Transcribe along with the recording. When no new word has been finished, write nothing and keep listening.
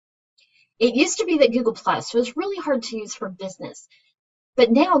It used to be that Google Plus was really hard to use for business,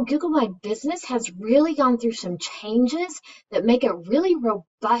 but now Google My Business has really gone through some changes that make it really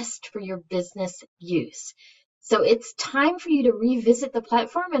robust for your business use. So it's time for you to revisit the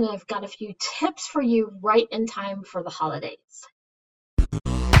platform, and I've got a few tips for you right in time for the holidays.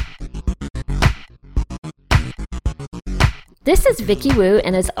 This is Vicki Wu,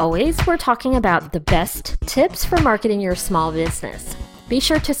 and as always, we're talking about the best tips for marketing your small business. Be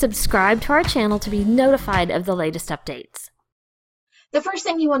sure to subscribe to our channel to be notified of the latest updates. The first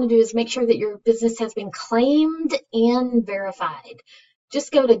thing you want to do is make sure that your business has been claimed and verified.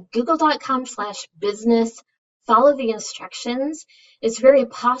 Just go to google.com/business, follow the instructions. It's very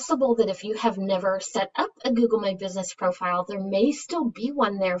possible that if you have never set up a Google My Business profile, there may still be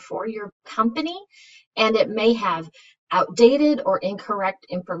one there for your company, and it may have outdated or incorrect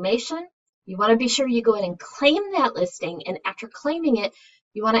information. You want to be sure you go in and claim that listing, and after claiming it,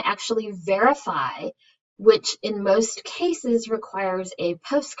 you want to actually verify, which in most cases requires a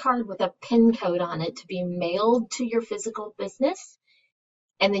postcard with a PIN code on it to be mailed to your physical business,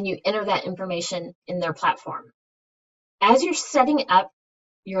 and then you enter that information in their platform. As you're setting up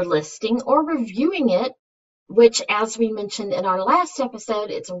your listing or reviewing it, which, as we mentioned in our last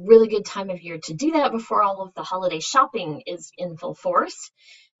episode, it's a really good time of year to do that before all of the holiday shopping is in full force.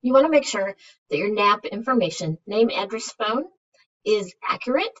 You want to make sure that your NAP information, name, address, phone, is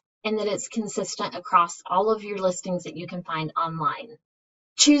accurate and that it's consistent across all of your listings that you can find online.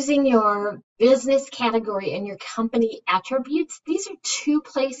 Choosing your business category and your company attributes, these are two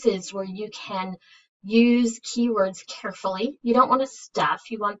places where you can use keywords carefully. You don't want to stuff.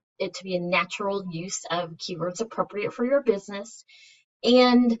 You want it to be a natural use of keywords appropriate for your business,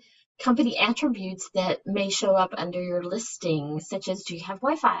 and company attributes that may show up under your listing, such as, do you have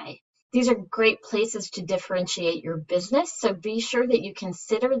Wi-Fi? These are great places to differentiate your business, so be sure that you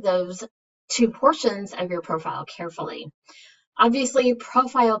consider those two portions of your profile carefully. Obviously,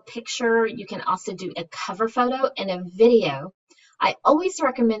 profile picture, you can also do a cover photo and a video. I always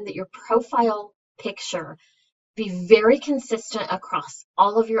recommend that your profile picture be very consistent across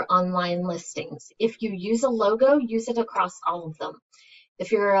all of your online listings. If you use a logo, use it across all of them.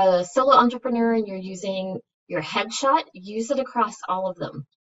 If you're a solo entrepreneur and you're using your headshot, use it across all of them.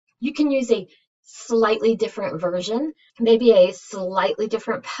 You can use a slightly different version, maybe a slightly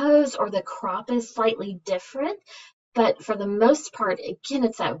different pose, or the crop is slightly different. But for the most part, again,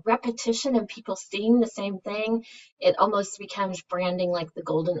 it's that repetition and people seeing the same thing. It almost becomes branding like the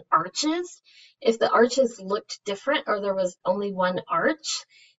golden arches. If the arches looked different or there was only one arch,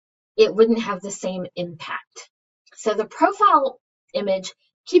 it wouldn't have the same impact. So the profile image,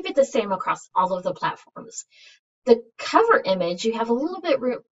 keep it the same across all of the platforms. The cover image, you have a little bit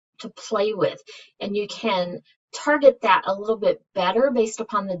to play with, and you can target that a little bit better based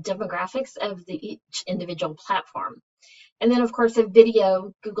upon the demographics of each individual platform. And then, of course, a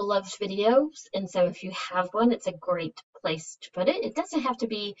video. Google loves videos, and so if you have one, it's a great place to put it. It doesn't have to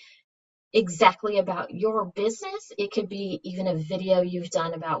be exactly about your business. It could be even a video you've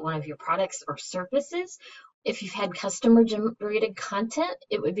done about one of your products or services. If you've had customer-generated content,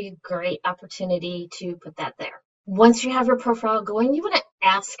 it would be a great opportunity to put that there. Once you have your profile going, you want to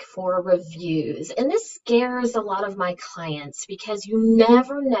ask for reviews. And this scares a lot of my clients because you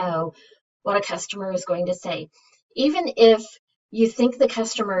never know what a customer is going to say. Even if you think the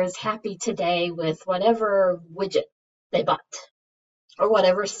customer is happy today with whatever widget they bought or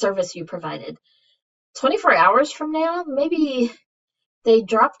whatever service you provided, 24 hours from now, maybe they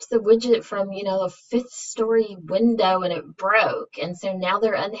dropped the widget from, a fifth-story window and it broke, and so now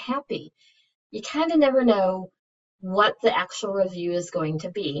they're unhappy. You kind of never know what the actual review is going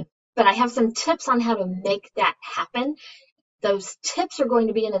to be. But I have some tips on how to make that happen. Those tips are going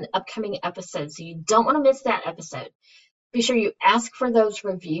to be in an upcoming episode, so you don't want to miss that episode. Be sure you ask for those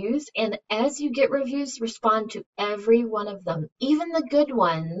reviews, and as you get reviews, respond to every one of them, even the good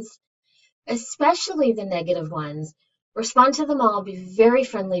ones, especially the negative ones. Respond to them all. Be very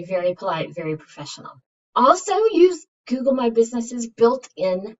friendly, very polite, very professional. Also, use Google My Business's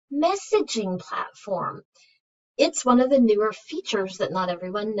built-in messaging platform. It's one of the newer features that not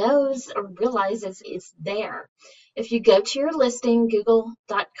everyone knows or realizes is there. If you go to your listing,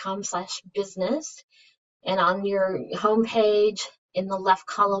 google.com/business, and on your homepage in the left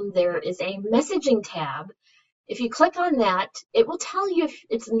column, there is a messaging tab. If you click on that, it will tell you if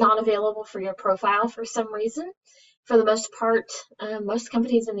it's not available for your profile for some reason. For the most part, most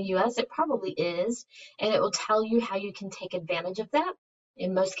companies in the US, it probably is, and it will tell you how you can take advantage of that.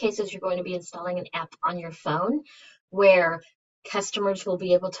 In most cases, you're going to be installing an app on your phone where customers will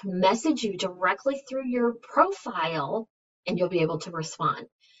be able to message you directly through your profile, and you'll be able to respond.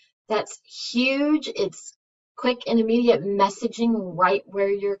 That's huge. It's quick and immediate messaging right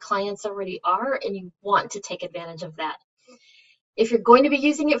where your clients already are, and you want to take advantage of that. If you're going to be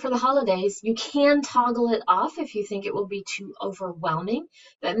using it for the holidays, you can toggle it off if you think it will be too overwhelming,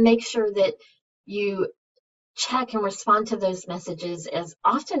 but make sure that you check and respond to those messages as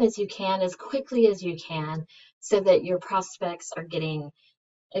often as you can, as quickly as you can, so that your prospects are getting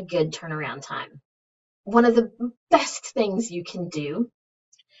a good turnaround time. One of the best things you can do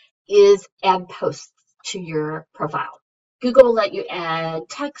is add posts to your profile. Google will let you add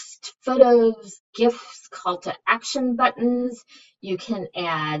text, photos, GIFs, call to action buttons. You can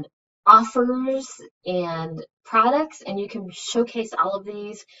add offers and products, and you can showcase all of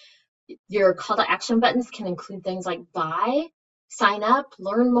these. Your call to action buttons can include things like buy, sign up,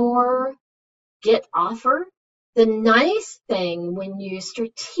 learn more, get offer. The nice thing when you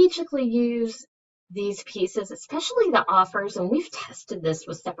strategically use these pieces, especially the offers, and we've tested this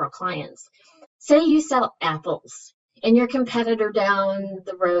with several clients. Say you sell apples and your competitor down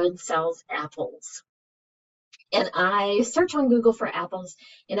the road sells apples. And I search on Google for apples,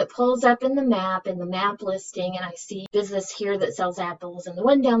 and it pulls up in the map listing, and I see business here that sells apples and the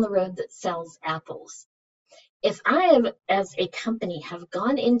one down the road that sells apples. If I have, as a company, have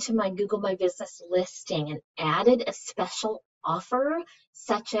gone into my Google My Business listing and added a special offer,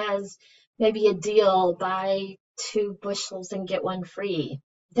 such as maybe a deal, buy 2 bushels and get 1 free,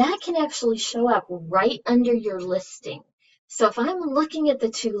 that can actually show up right under your listing. So if I'm looking at the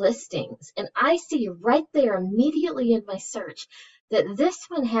 2 listings and I see right there immediately in my search that this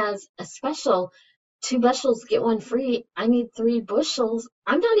one has a special 2 bushels, get 1 free, I need 3 bushels,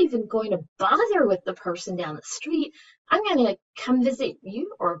 I'm not even going to bother with the person down the street. I'm going to come visit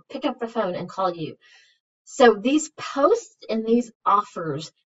you or pick up the phone and call you. So these posts and these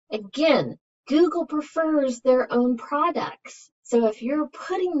offers, again, Google prefers their own products. So if you're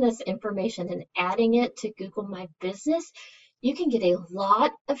putting this information and adding it to Google My Business, you can get a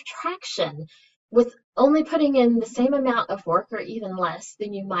lot of traction with only putting in the same amount of work or even less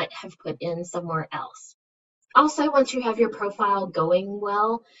than you might have put in somewhere else. Also, once you have your profile going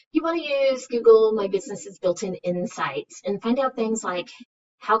well, you want to use Google My Business's built-in insights and find out things like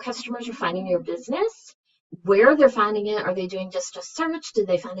how customers are finding your business, where they're finding it. Are they doing just a search? Did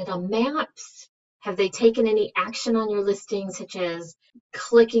they find it on maps? Have they taken any action on your listing, such as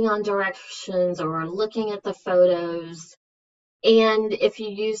clicking on directions or looking at the photos? And if you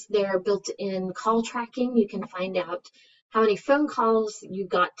use their built-in call tracking, you can find out how many phone calls you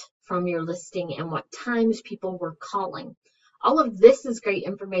got from your listing and what times people were calling. All of this is great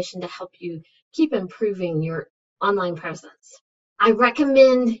information to help you keep improving your online presence. I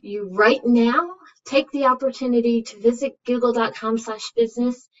recommend you right now take the opportunity to visit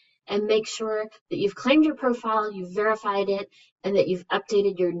google.com/business and make sure that you've claimed your profile, you've verified it, and that you've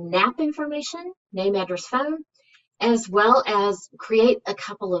updated your NAP information, name, address, phone, as well as create a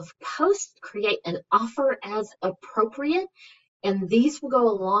couple of posts, create an offer as appropriate, and these will go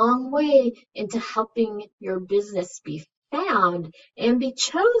a long way into helping your business be found and be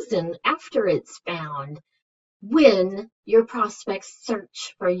chosen after it's found when your prospects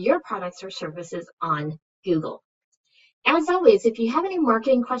search for your products or services on Google. As always, if you have any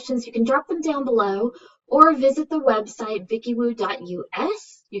marketing questions, you can drop them down below or visit the website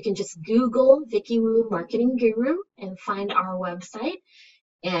vickiwoo.us. You can just Google Vicki Woo Marketing Guru and find our website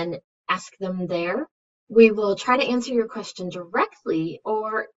and ask them there. We will try to answer your question directly,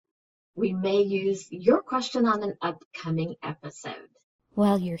 or we may use your question on an upcoming episode.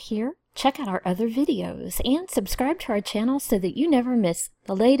 While you're here, check out our other videos and subscribe to our channel so that you never miss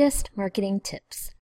the latest marketing tips.